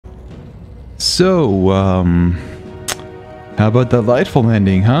So, how about that lightfall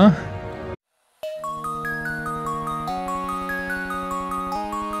ending, huh?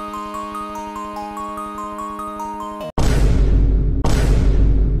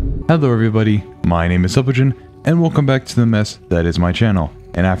 Hello everybody, my name is Subagin, and welcome back to the mess that is my channel.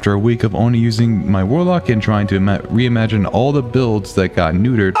 And after a week of only using my warlock and trying to reimagine all the builds that got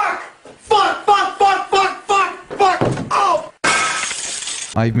neutered,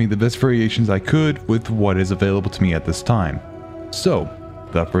 I've made the best variations I could with what is available to me at this time. So,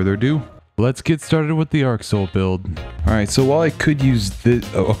 without further ado, let's get started with the Arc Soul build. Alright, so while I could use this,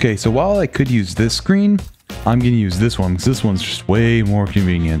 screen, I'm gonna use this one because this one's just way more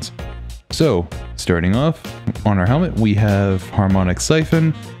convenient. So, starting off, on our helmet we have Harmonic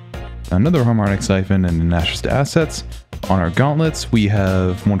Siphon, another Harmonic Siphon, and an Ashes to Assets. On our gauntlets we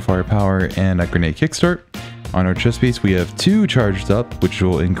have 1 firepower and a grenade kickstart. On our chest piece we have 2 charged up, which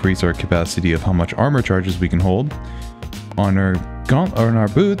will increase our capacity of how much armor charges we can hold. On our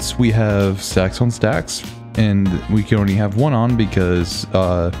boots we have stacks on stacks, and we can only have 1 on because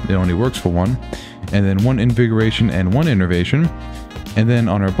it only works for 1. And then 1 invigoration and 1 innervation. And then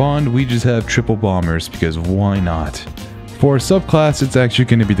on our bond we just have triple bombers because why not? For subclass it's actually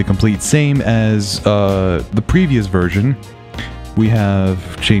going to be the complete same as the previous version. We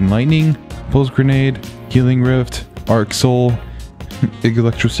have Chain Lightning, Pulse Grenade, Healing Rift, Arc Soul,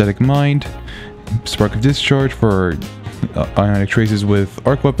 Electrostatic Mind, Spark of Discharge for ionic traces with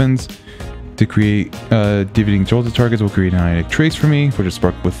arc weapons. To create dividing jolt to targets will create an ionic trace for me, which is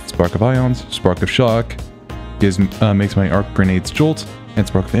Spark of Ions. Spark of Shock makes my arc grenades jolt, and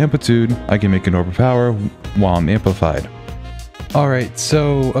Spark of Amplitude I can make an overpower while I'm amplified. Alright,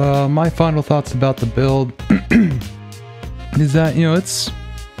 so my final thoughts about the build is that,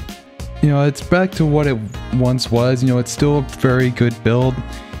 it's back to what it once was. It's still a very good build.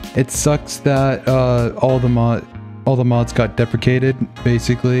 It sucks that all the mods got deprecated,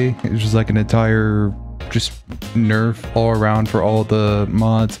 basically. It was just like an entire nerf all around for all the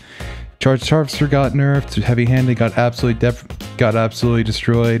mods. Charged Harvester got nerfed, Heavy Handed got absolutely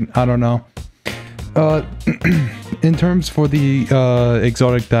destroyed. I don't know. In terms for the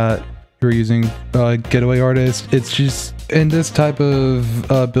exotic that you're using, Getaway Artist, it's just in this type of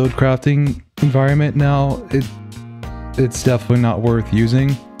build crafting environment now, it's definitely not worth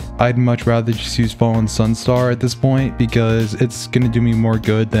using. I'd much rather just use Fallen Sunstar at this point because it's gonna do me more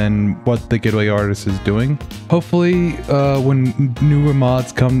good than what the Getaway Artist is doing. Hopefully, when newer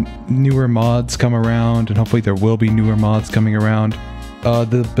mods come around, and hopefully there will be newer mods coming around,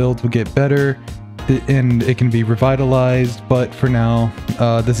 the build will get better and it can be revitalized. But for now,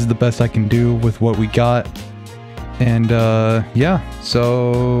 this is the best I can do with what we got. And yeah,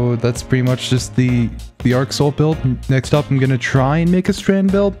 so that's pretty much just the Arc Soul build. Next up, I'm gonna try and make a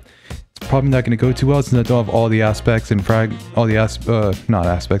strand build. It's probably not gonna go too well since I don't have all the aspects and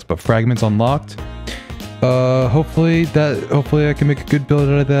fragments unlocked. Hopefully I can make a good build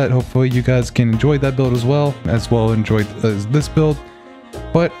out of that. Hopefully you guys can enjoy that build as well enjoy this build.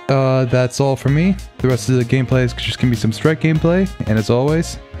 But that's all for me. The rest of the gameplay is just gonna be some strike gameplay, and as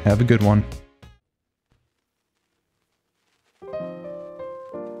always, have a good one.